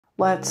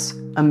Let's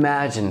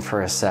imagine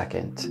for a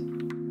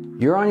second.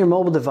 You're on your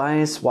mobile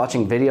device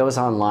watching videos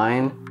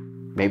online,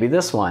 maybe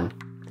this one,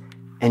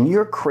 and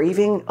you're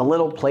craving a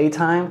little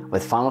playtime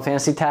with Final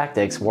Fantasy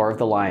Tactics War of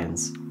the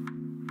Lions.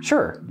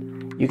 Sure,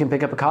 you can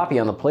pick up a copy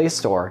on the Play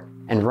Store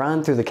and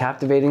run through the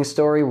captivating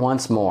story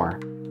once more.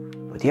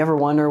 But do you ever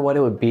wonder what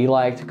it would be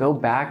like to go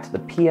back to the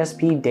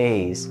PSP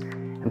days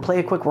and play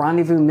a quick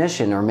Rendezvous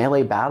mission or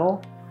melee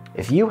battle?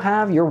 If you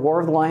have your War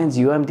of the Lions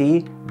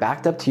UMD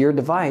backed up to your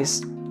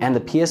device and the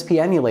PSP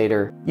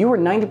emulator, you are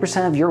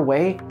 90% of your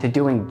way to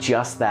doing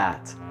just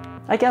that.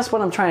 I guess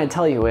what I'm trying to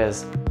tell you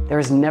is, there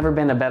has never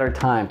been a better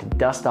time to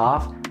dust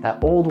off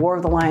that old War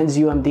of the Lions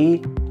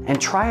UMD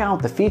and try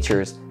out the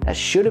features that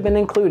should have been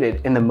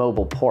included in the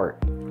mobile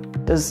port.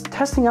 Does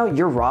testing out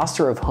your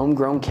roster of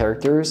homegrown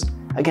characters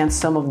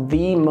against some of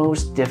the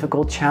most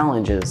difficult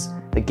challenges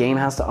the game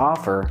has to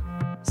offer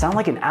sound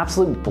like an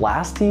absolute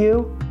blast to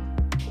you?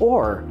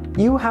 Or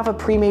you have a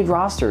pre-made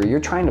roster you're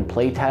trying to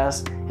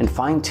playtest and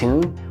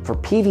fine-tune for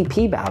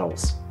PvP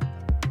battles?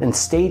 Then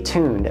stay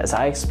tuned as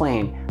I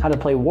explain how to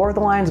play War of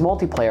the Lions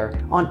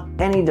multiplayer on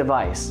any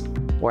device,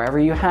 wherever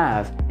you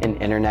have an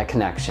internet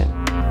connection.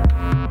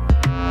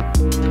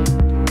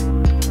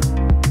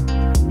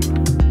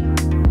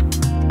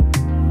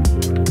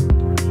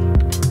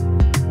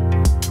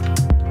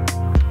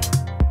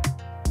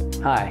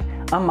 Hi,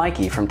 I'm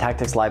Mikey from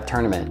Tactics Live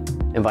Tournament,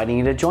 inviting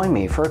you to join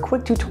me for a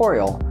quick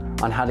tutorial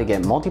on how to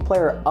get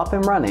multiplayer up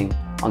and running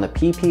on the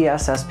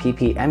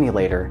PPSSPP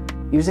Emulator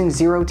using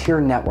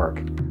ZeroTier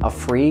Network, a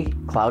free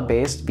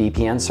cloud-based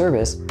VPN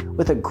service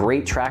with a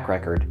great track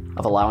record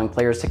of allowing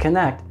players to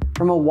connect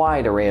from a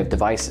wide array of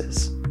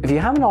devices. If you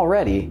haven't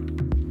already,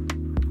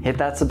 hit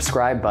that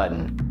subscribe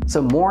button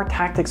so more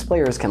Tactics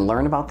players can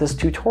learn about this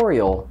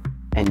tutorial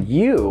and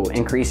you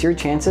increase your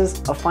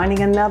chances of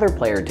finding another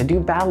player to do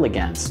battle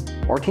against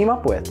or team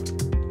up with,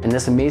 and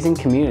this amazing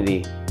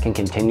community can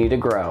continue to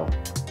grow.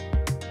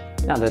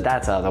 Now that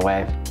that's out of the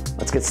way,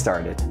 let's get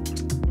started.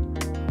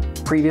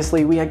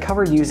 Previously, we had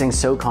covered using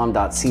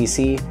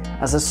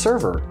SOCOM.cc as a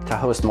server to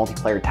host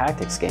multiplayer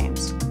tactics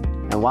games.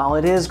 And while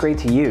it is great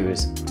to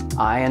use,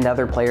 I and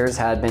other players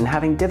had been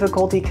having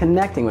difficulty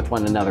connecting with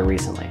one another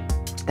recently,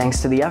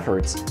 thanks to the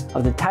efforts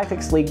of the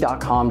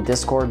TacticsLeague.com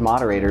Discord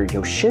moderator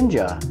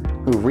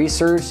YoshnJa, who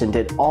researched and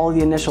did all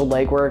the initial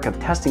legwork of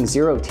testing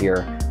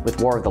ZeroTier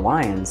with War of the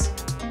Lions.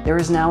 There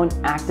is now an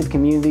active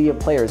community of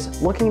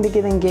players looking to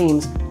get in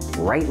games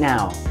right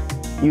now,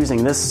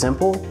 using this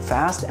simple,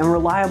 fast, and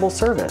reliable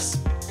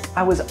service.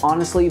 I was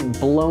honestly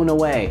blown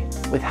away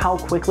with how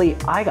quickly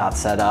I got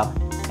set up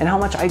and how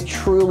much I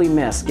truly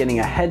miss getting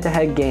a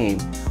head-to-head game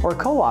or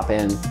co-op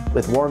in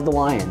with War of the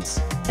Lions,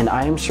 and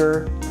I am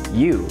sure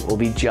you will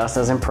be just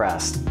as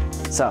impressed.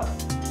 So,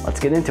 let's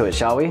get into it,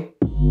 shall we?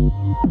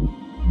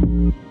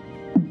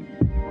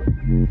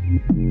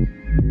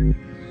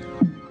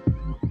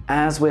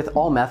 As with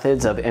all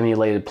methods of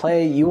emulated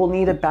play, you will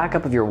need a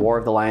backup of your War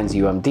of the Lions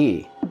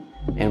UMD.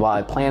 And while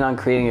I plan on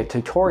creating a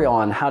tutorial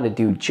on how to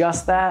do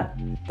just that,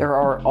 there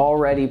are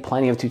already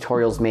plenty of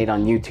tutorials made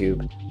on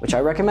YouTube, which I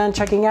recommend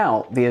checking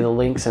out via the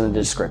links in the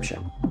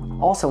description.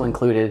 Also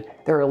included,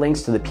 there are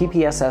links to the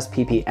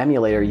PPSSPP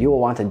emulator you will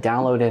want to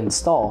download and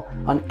install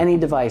on any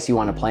device you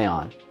want to play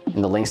on,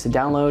 and the links to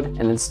download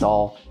and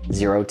install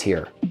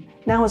ZeroTier.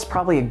 Now is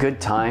probably a good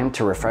time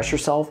to refresh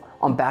yourself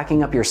on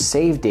backing up your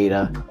save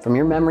data from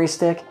your memory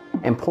stick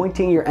and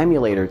pointing your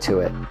emulator to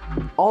it,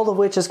 all of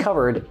which is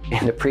covered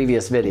in a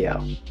previous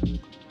video.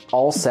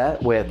 All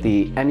set with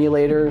the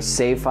emulator,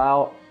 save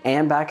file,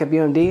 and backup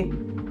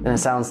UMD? Then it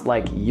sounds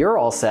like you're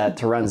all set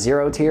to run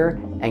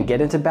ZeroTier and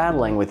get into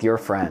battling with your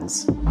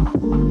friends.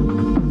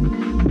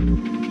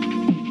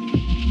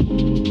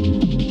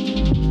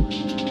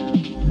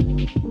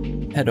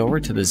 Head over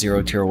to the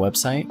ZeroTier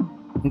website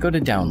and go to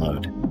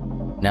download.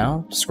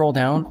 Now scroll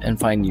down and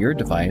find your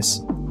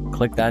device,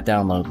 click that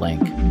download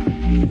link.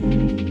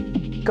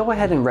 Go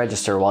ahead and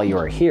register while you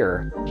are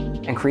here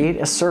and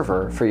create a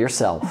server for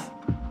yourself.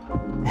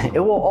 It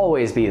will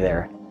always be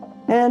there,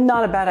 and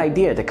not a bad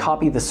idea to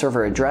copy the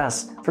server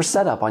address for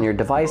setup on your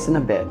device in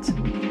a bit.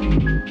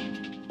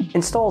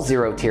 Install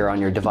ZeroTier on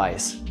your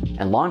device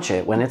and launch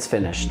it when it's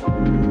finished.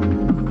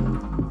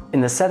 In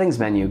the settings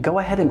menu, go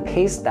ahead and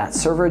paste that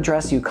server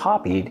address you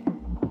copied,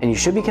 and you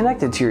should be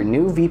connected to your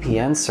new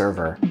VPN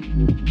server.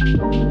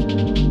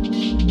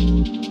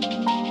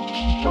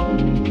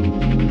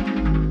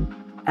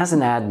 As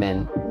an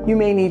admin, you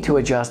may need to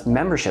adjust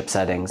membership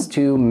settings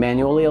to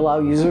manually allow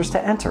users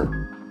to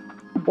enter,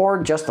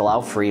 or just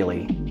allow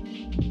freely.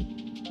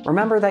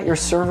 Remember that your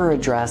server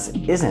address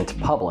isn't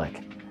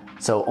public,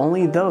 so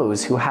only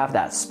those who have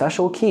that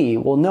special key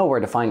will know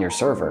where to find your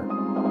server.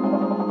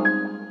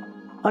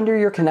 Under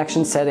your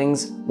connection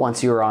settings,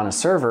 once you are on a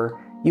server,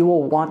 you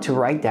will want to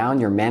write down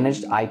your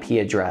managed IP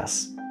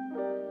address.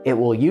 It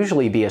will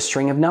usually be a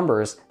string of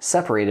numbers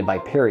separated by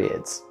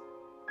periods.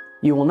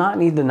 You will not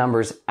need the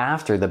numbers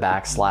after the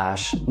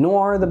backslash,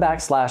 nor the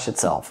backslash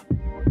itself.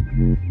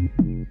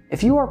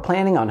 If you are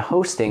planning on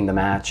hosting the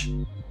match,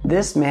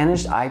 this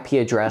managed IP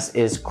address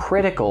is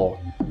critical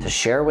to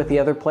share with the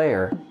other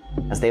player,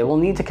 as they will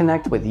need to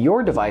connect with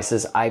your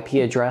device's IP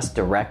address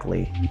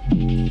directly.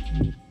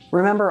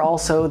 Remember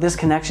also, this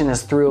connection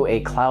is through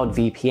a cloud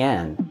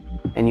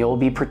VPN, and you'll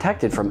be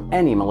protected from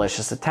any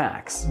malicious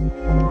attacks.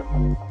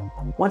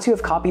 Once you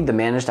have copied the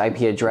managed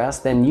IP address,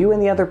 then you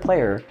and the other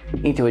player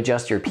need to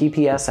adjust your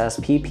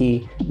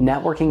PPSSPP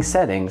networking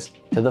settings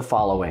to the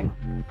following.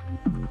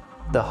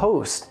 The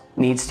host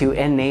needs to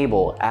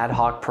enable Ad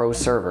Hoc Pro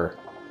Server.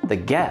 The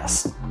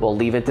guest will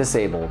leave it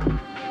disabled.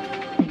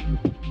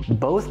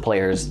 Both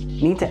players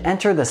need to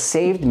enter the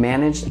saved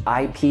managed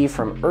IP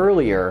from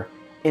earlier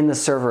in the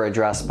server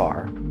address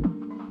bar.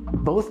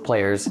 Both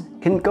players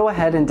can go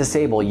ahead and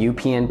disable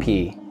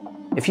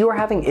UPnP. If you are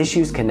having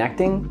issues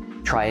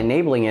connecting, try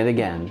enabling it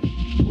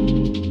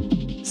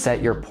again.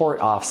 Set your port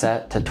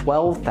offset to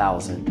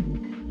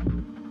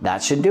 12,000.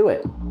 That should do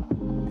it.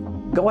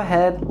 Go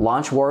ahead,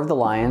 launch War of the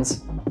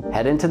Lions,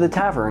 head into the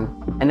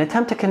tavern, and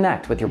attempt to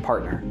connect with your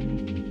partner.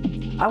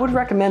 I would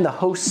recommend the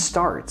host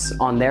starts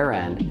on their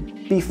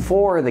end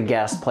before the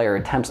guest player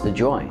attempts to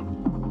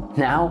join.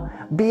 Now,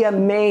 be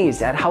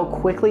amazed at how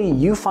quickly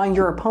you find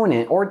your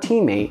opponent or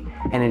teammate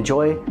and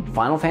enjoy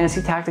Final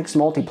Fantasy Tactics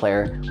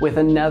multiplayer with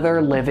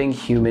another living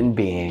human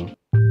being.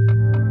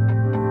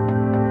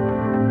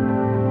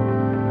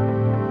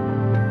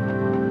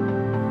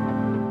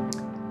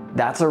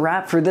 That's a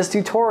wrap for this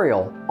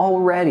tutorial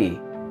already,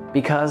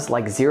 because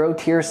like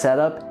ZeroTier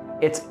setup,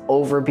 it's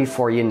over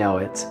before you know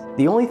it.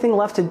 The only thing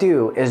left to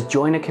do is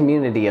join a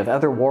community of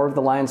other War of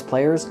the Lions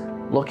players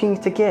looking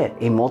to get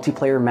a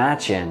multiplayer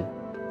match in.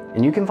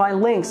 And you can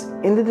find links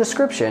in the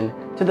description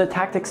to the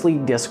Tactics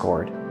League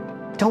Discord.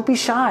 Don't be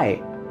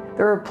shy.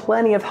 There are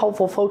plenty of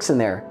helpful folks in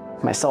there,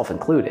 myself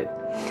included,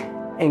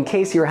 in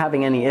case you're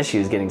having any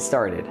issues getting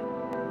started.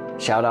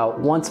 Shout out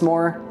once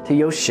more to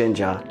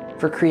YoshnJa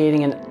for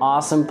creating an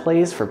awesome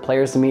place for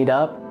players to meet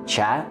up,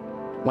 chat,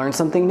 learn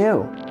something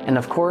new, and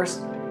of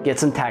course, get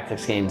some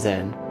tactics games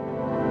in.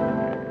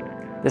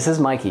 This is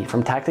Mikey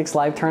from Tactics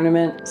Live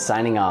Tournament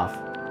signing off.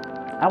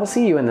 I will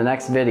see you in the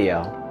next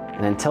video,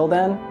 and until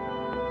then,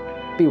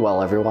 be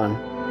well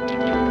everyone.